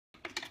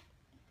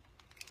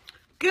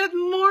Good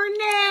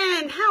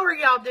morning. How are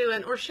y'all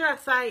doing? Or should I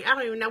say, I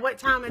don't even know what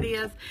time it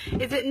is.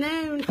 Is it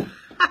noon?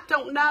 I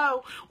don't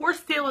know. We're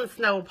still in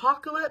snow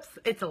apocalypse.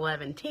 It's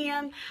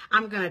 11:10.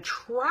 I'm going to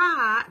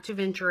try to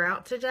venture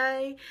out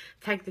today.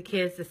 Take the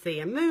kids to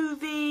see a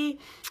movie.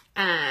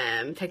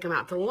 Take them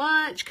out to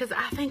lunch. Because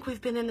I think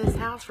we've been in this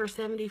house for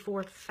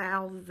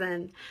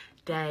 74,000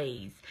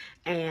 days.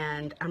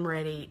 And I'm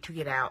ready to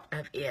get out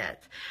of it.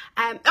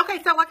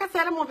 Okay, so like I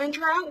said, I'm going to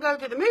venture out and go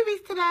to the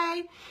movies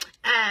today.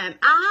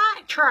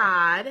 I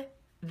tried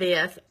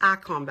this eye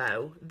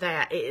combo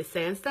that is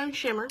Sandstone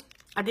Shimmer.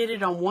 I did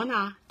it on one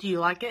eye. Do you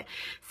like it?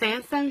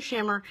 Sandstone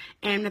Shimmer,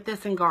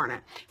 Amethyst, and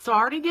Garnet. So I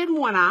already did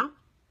one eye.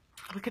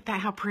 Look at that,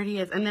 how pretty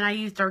it is. And then I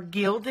used our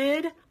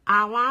Gilded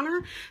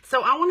eyeliner.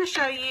 So I want to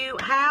show you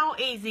how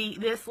easy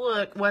this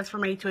look was for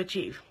me to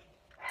achieve.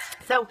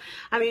 So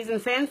I'm using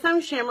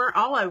Sandstone Shimmer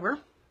all over.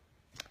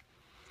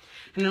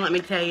 And then let me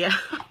tell you.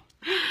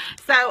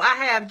 So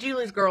I have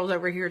Julie's girls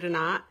over here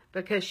tonight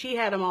because she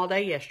had them all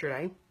day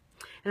yesterday.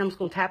 And I'm just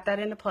going to tap that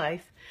into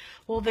place.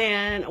 Well,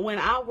 then, when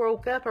I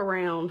woke up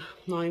around,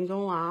 not even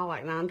going to lie,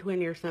 like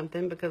 9:20 or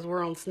something, because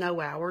we're on snow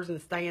hours and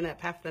staying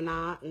up half the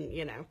night, and,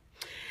 you know,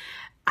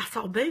 I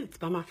saw Boots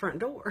by my front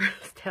door.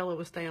 Stella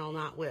was staying all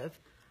night with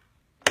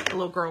a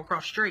little girl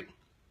across the street.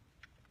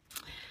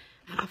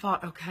 And I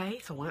thought,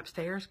 okay, so I went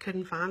upstairs,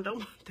 couldn't find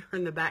them. They're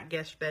in the back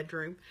guest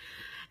bedroom.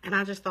 And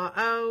I just thought,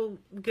 oh,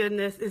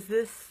 goodness, this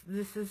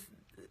is,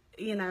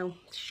 you know,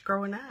 she's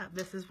growing up.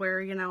 This is where,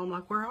 you know, I'm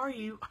like, where are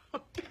you?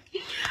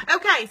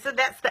 Okay, so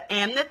that's the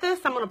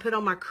amethyst I'm going to put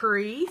on my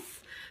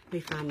crease. Let me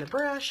find the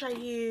brush I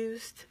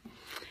used.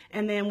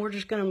 And then we're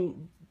just going to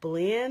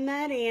blend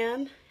that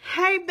in.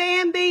 Hey,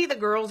 Bambi, the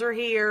girls are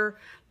here.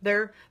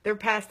 They're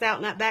passed out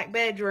in that back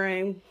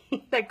bedroom.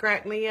 They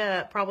cracked me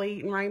up, probably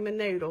eating ramen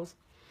noodles.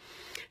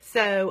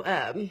 So,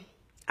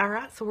 all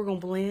right, so we're going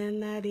to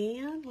blend that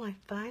in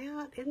like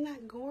that. Isn't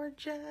that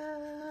gorgeous?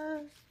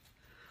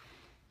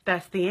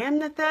 That's the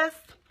amethyst.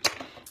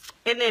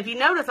 And then if you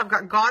notice, I've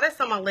got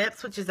Goddess on my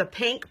lips, which is a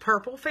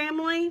pink-purple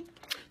family.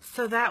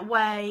 So that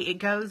way it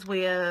goes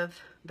with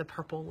the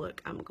purple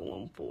look I'm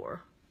going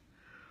for.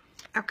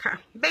 Okay.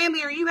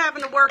 Bambi, are you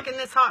having to work in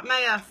this hot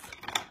mess?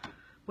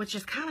 Which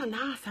is kind of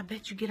nice. I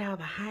bet you get out of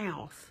the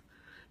house.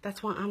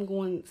 That's why I'm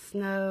going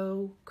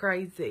snow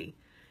crazy.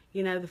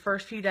 You know, the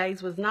first few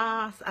days was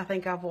nice. I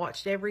think I've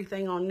watched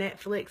everything on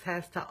Netflix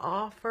has to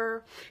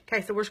offer.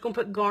 Okay, so we're just going to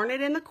put Garnet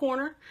in the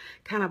corner.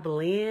 Kind of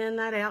blend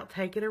that out.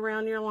 Take it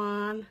around your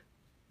line.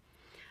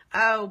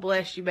 Oh,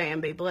 bless you,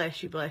 Bambi.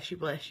 Bless you, bless you,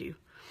 bless you.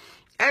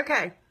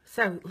 Okay,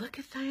 so look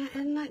at that.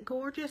 Isn't that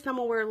gorgeous? I'm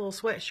going to wear a little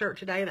sweatshirt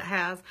today that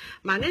has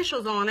my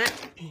initials on it.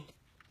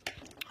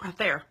 Right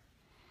there.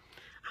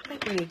 I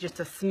think we need just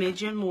a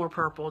smidgen more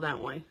purple,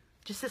 don't we?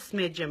 Just a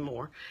smidgen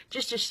more.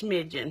 Just a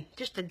smidgen.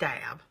 Just a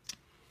dab.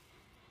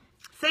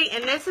 See,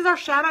 and this is our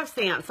shadow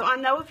scent. So I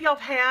know if y'all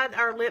have had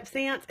our lip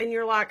scents and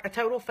you're like a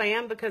total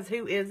fan, because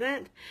who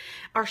isn't?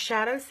 Our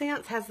shadow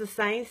scents has the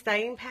same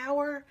staying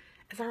power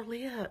as our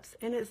lips,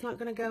 and it's not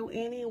going to go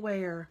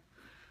anywhere.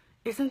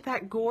 Isn't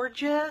that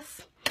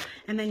gorgeous?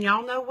 And then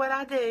y'all know what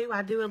I do.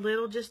 I do a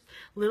little, just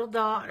little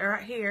dot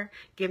right here.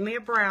 Give me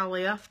a brow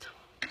lift.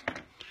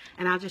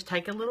 And I just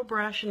take a little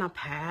brush and I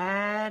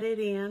pat it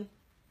in.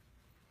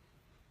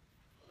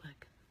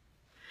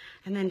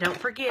 And then don't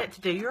forget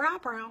to do your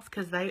eyebrows,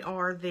 because they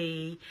are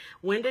the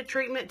window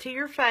treatment to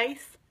your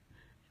face.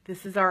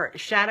 This is our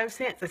shadow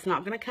sense. It's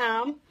not going to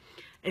come.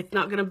 It's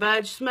not going to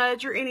budge,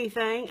 smudge, or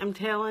anything. I'm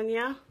telling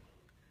you.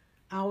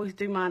 I always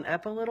do mine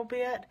up a little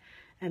bit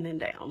and then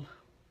down.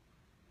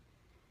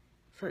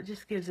 So it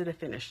just gives it a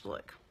finished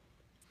look.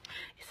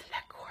 Isn't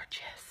that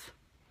gorgeous?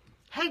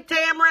 Hey,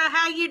 Tamara,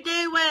 how you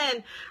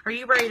doing? Are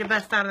you ready to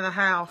bust out of the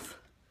house?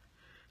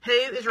 Who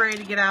is ready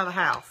to get out of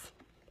the house?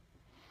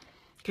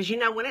 Because, you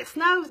know, when it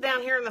snows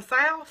down here in the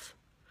south,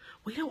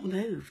 we don't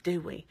move, do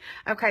we?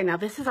 Okay, now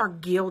this is our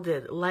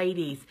Gilded,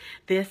 ladies.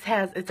 This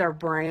has, it's our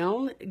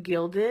brown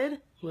Gilded.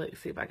 Let's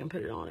see if I can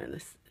put it on in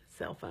this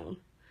cell phone.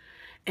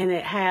 And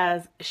it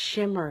has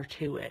shimmer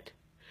to it.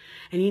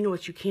 And you know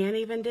what you can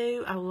even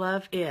do? I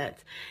love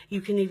it.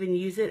 You can even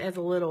use it as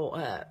a little,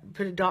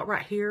 put a dot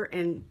right here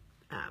and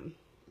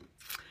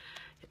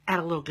add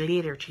a little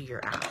glitter to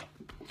your eye.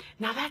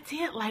 Now that's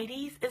it,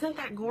 ladies. Isn't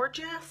that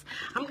gorgeous?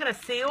 I'm going to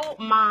seal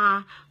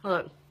my,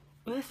 look,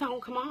 this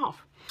don't come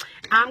off.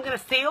 I'm going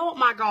to seal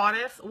my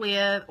Goddess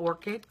with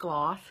Orchid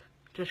Gloss,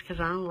 just because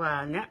I'm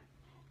loving it.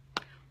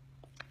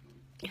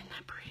 Isn't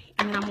that pretty?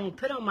 And then I'm going to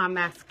put on my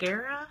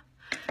mascara.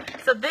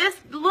 So this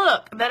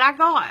look that I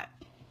got,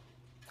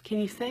 can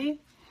you see,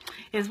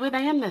 is with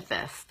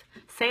amethyst,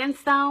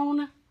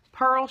 sandstone,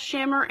 pearl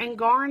shimmer, and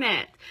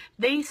garnet.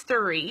 These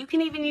three. You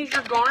can even use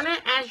your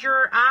garnet as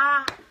your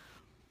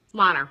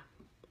eyeliner.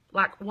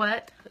 Like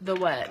what? The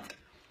what?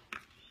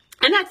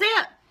 And that's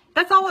it.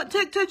 That's all it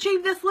took to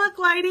achieve this look,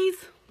 ladies.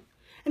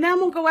 And now I'm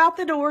going to go out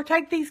the door,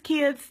 take these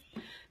kids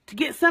to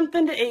get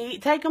something to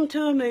eat, take them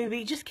to a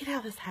movie. Just get out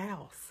of this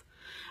house.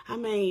 I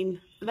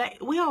mean,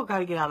 we all got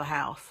to get out of the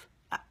house.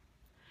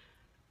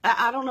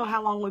 I don't know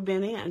how long we've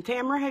been in.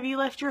 Tamara, have you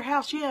left your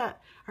house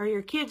yet? Are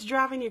your kids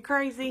driving you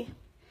crazy?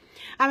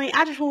 I mean,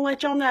 I just want to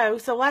let y'all know.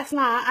 So last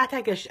night,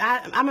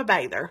 I'm a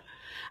bather.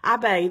 I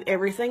bathe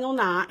every single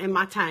night in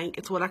my tank.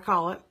 It's what I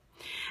call it.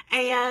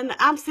 And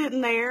I'm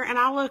sitting there, and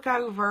I look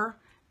over,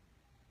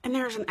 and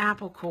there's an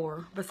apple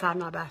core beside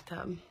my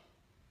bathtub.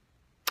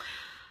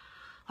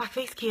 Like,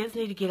 these kids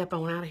need to get up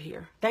on out of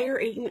here. They are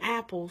eating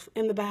apples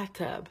in the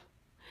bathtub.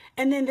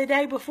 And then the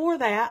day before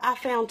that, I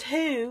found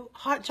 2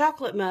 hot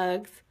chocolate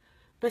mugs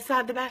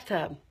beside the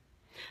bathtub.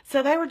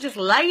 So they were just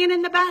laying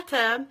in the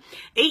bathtub,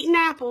 eating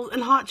apples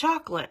and hot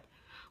chocolate.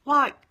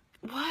 Like,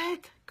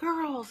 what?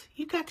 Girls,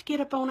 you got to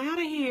get up on out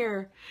of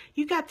here.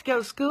 You got to go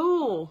to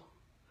school.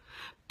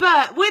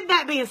 But with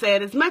that being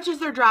said, as much as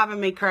they're driving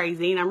me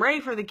crazy and I'm ready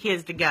for the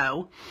kids to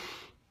go,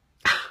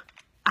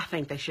 I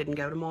think they shouldn't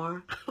go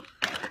tomorrow.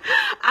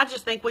 I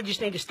just think we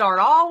just need to start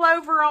all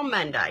over on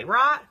Monday,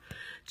 right?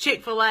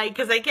 Chick-fil-A,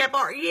 because they kept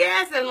on,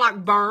 yes, and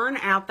like burn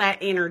out that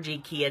energy,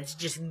 kids.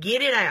 Just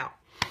get it out.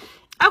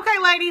 Okay,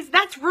 ladies,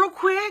 that's real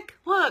quick.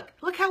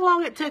 Look how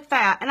long it took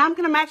that. And I'm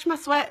going to match my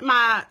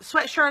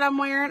sweatshirt I'm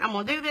wearing. I'm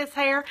going to do this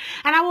hair,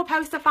 and I will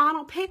post a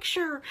final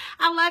picture.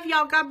 I love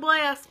y'all. God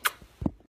bless.